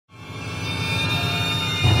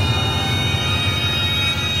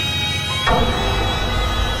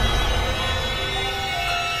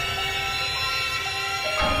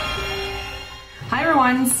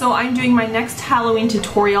everyone, so I'm doing my next Halloween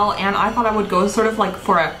tutorial and I thought I would go sort of like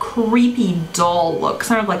for a creepy doll look,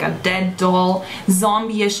 sort of like a dead doll,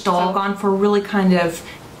 zombie-ish doll. So I've gone for a really kind of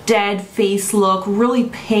dead face look, really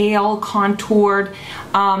pale, contoured,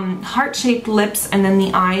 heart-shaped lips, and then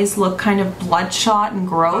the eyes look kind of bloodshot and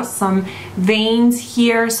gross. Some veins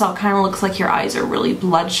here, so it kind of looks like your eyes are really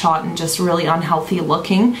bloodshot and just really unhealthy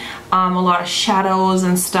looking. A lot of shadows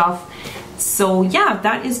and stuff. So yeah,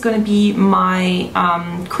 that is going to be my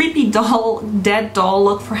creepy doll, dead doll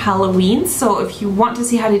look for Halloween. So if you want to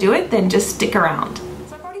see how to do it, then just stick around.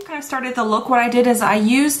 So I've already kind of started the look. What I did is I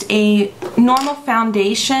used a normal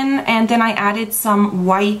foundation and then I added some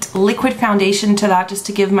white liquid foundation to that just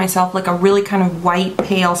to give myself like a really kind of white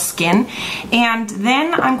pale skin. And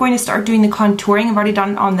then I'm going to start doing the contouring. I've already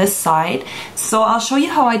done it on this side. So I'll show you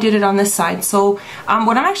how I did it on this side. So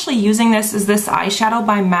what I'm actually using this is this eyeshadow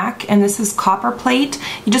by MAC, and this is Copper Plate.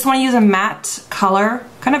 You just want to use a matte color,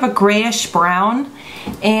 kind of a grayish brown,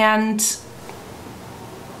 and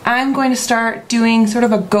I'm going to start doing sort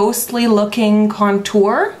of a ghostly looking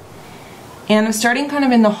contour. And I'm starting kind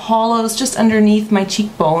of in the hollows just underneath my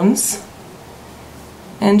cheekbones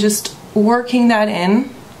and just working that in.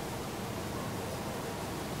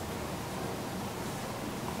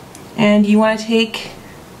 And you want to take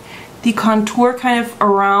the contour kind of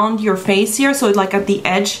around your face here, so like at the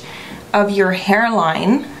edge of your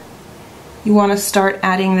hairline, you want to start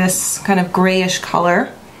adding this kind of grayish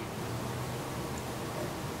color.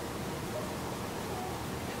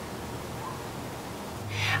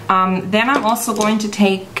 Then I'm also going to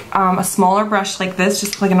take a smaller brush like this,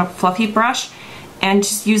 just like a fluffy brush, and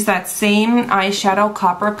just use that same eyeshadow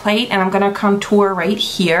Copper Plate, and I'm going to contour right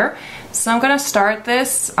here. So I'm going to start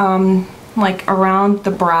this like around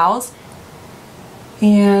the brows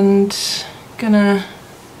and gonna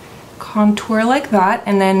contour like that,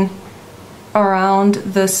 and then around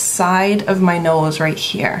the side of my nose right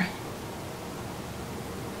here.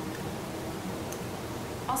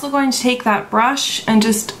 Also going to take that brush and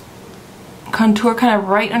just contour kind of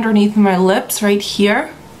right underneath my lips right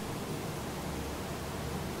here.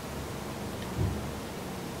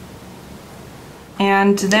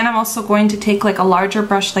 And then I'm also going to take like a larger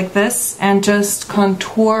brush like this and just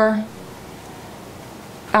contour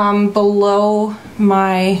below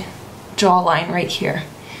my jawline right here.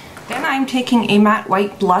 Then I'm taking a matte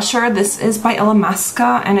white blusher. This is by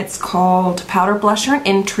Illamasqua and it's called Powder Blusher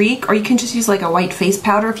Intrigue, or you can just use like a white face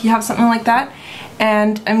powder if you have something like that.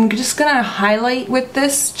 And I'm just gonna highlight with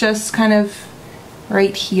this just kind of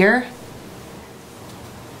right here.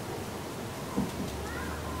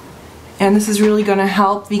 And this is really gonna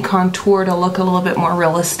help the contour to look a little bit more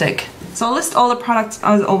realistic. So I'll list all the products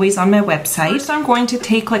as always on my website. First I'm going to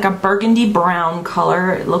take like a burgundy brown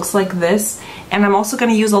color. It looks like this. And I'm also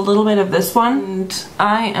going to use a little bit of this one. And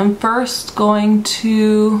I am first going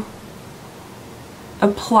to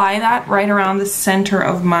apply that right around the center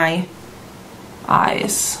of my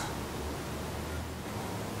eyes.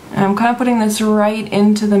 And I'm kind of putting this right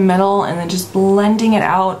into the middle and then just blending it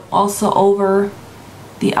out also over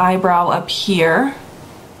the eyebrow up here.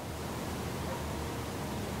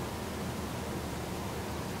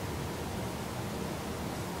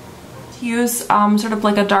 Use sort of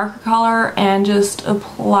like a darker color and just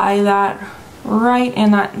apply that right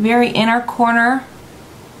in that very inner corner.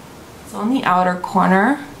 It's on the outer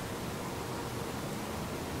corner.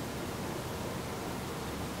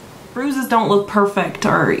 Bruises don't look perfect,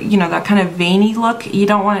 or you know, that kind of veiny look. You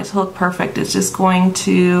don't want it to look perfect. It's just going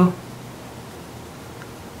to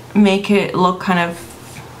make it look kind of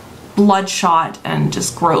bloodshot and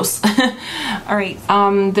just gross. Alright,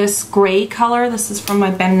 this gray color, this is from my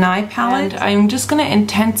Ben Nye palette. I'm just going to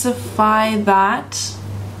intensify that.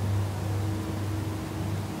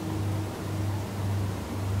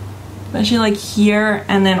 Especially like here,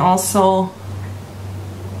 and then also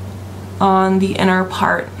on the inner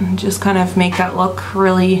part. And just kind of make that look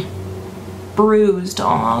really bruised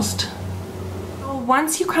almost.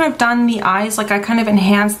 Once you kind of done the eyes, like I kind of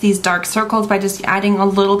enhanced these dark circles by just adding a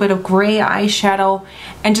little bit of gray eyeshadow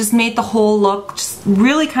and just made the whole look just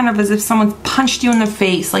really kind of as if someone punched you in the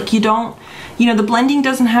face. Like you don't, you know, the blending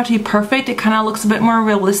doesn't have to be perfect. It kind of looks a bit more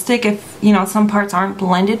realistic if, you know, some parts aren't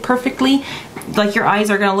blended perfectly. Like your eyes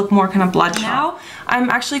are going to look more kind of bloodshot. Now I'm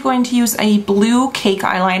actually going to use a blue cake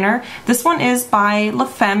eyeliner. This one is by La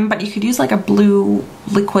Femme, but you could use like a blue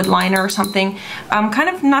liquid liner or something. Kind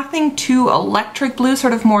of nothing too electric blue,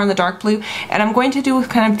 sort of more in the dark blue. And I'm going to do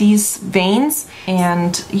kind of these veins,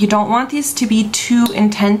 and you don't want these to be too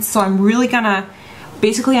intense, so I'm really gonna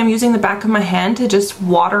basically I'm using the back of my hand to just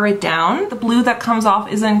water it down. The blue that comes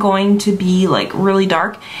off isn't going to be like really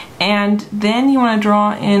dark. And then you want to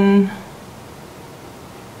draw in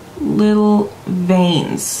little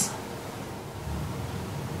veins.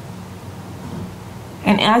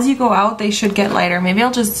 And as you go out, they should get lighter. Maybe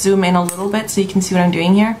I'll just zoom in a little bit so you can see what I'm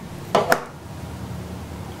doing here.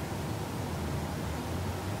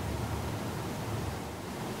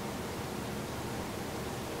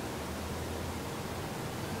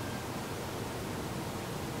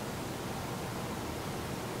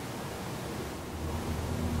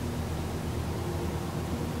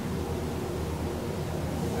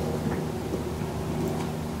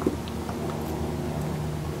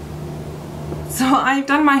 So I've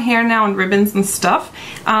done my hair now and ribbons and stuff.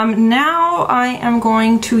 Now I am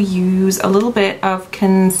going to use a little bit of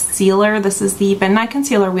concealer. This is the Ben Nye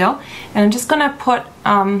Concealer Wheel. And I'm just going to put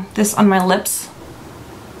this on my lips.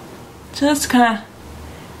 Just kind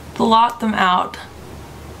of blot them out.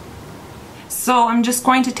 So I'm just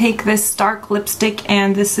going to take this Stark lipstick,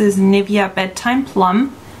 and this is Nivea Bedtime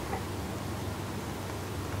Plum.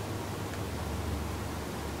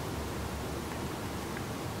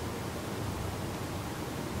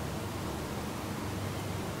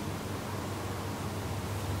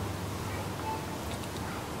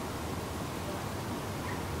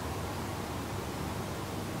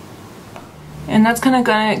 And that's kind of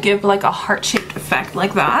gonna give like a heart-shaped effect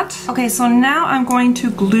like that. Okay, so now I'm going to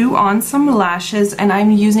glue on some lashes, and I'm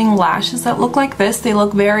using lashes that look like this. They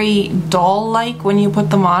look very doll-like when you put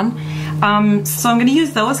them on. So I'm gonna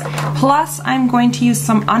use those. Plus I'm going to use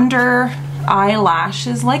some under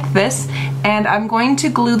eyelashes like this, and I'm going to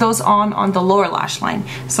glue those on the lower lash line.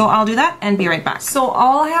 So I'll do that and be right back. So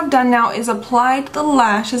all I have done now is applied the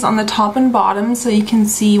lashes on the top and bottom so you can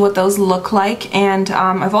see what those look like, and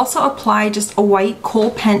I've also applied just a white kohl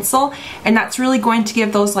pencil, and that's really going to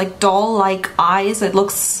give those like doll-like eyes. It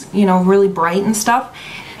looks, you know, really bright and stuff.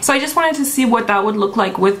 So I just wanted to see what that would look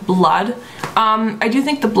like with blood. I do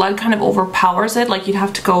think the blood kind of overpowers it, like you'd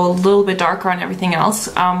have to go a little bit darker on everything else,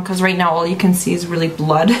 because right now all you can see is really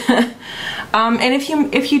blood. And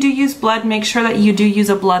if you do use blood, make sure that you do use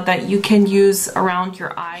a blood that you can use around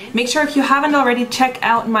your eye. Make sure, if you haven't already, check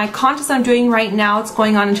out my contest I'm doing right now. It's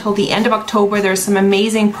going on until the end of October. There's some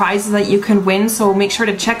amazing prizes that you can win, so make sure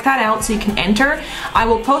to check that out so you can enter. I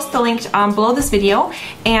will post the link below this video.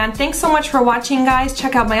 And thanks so much for watching, guys.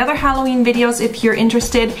 Check out my other Halloween videos if you're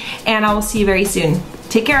interested, and I will see you very soon.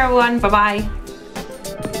 Take care, everyone. Bye-bye.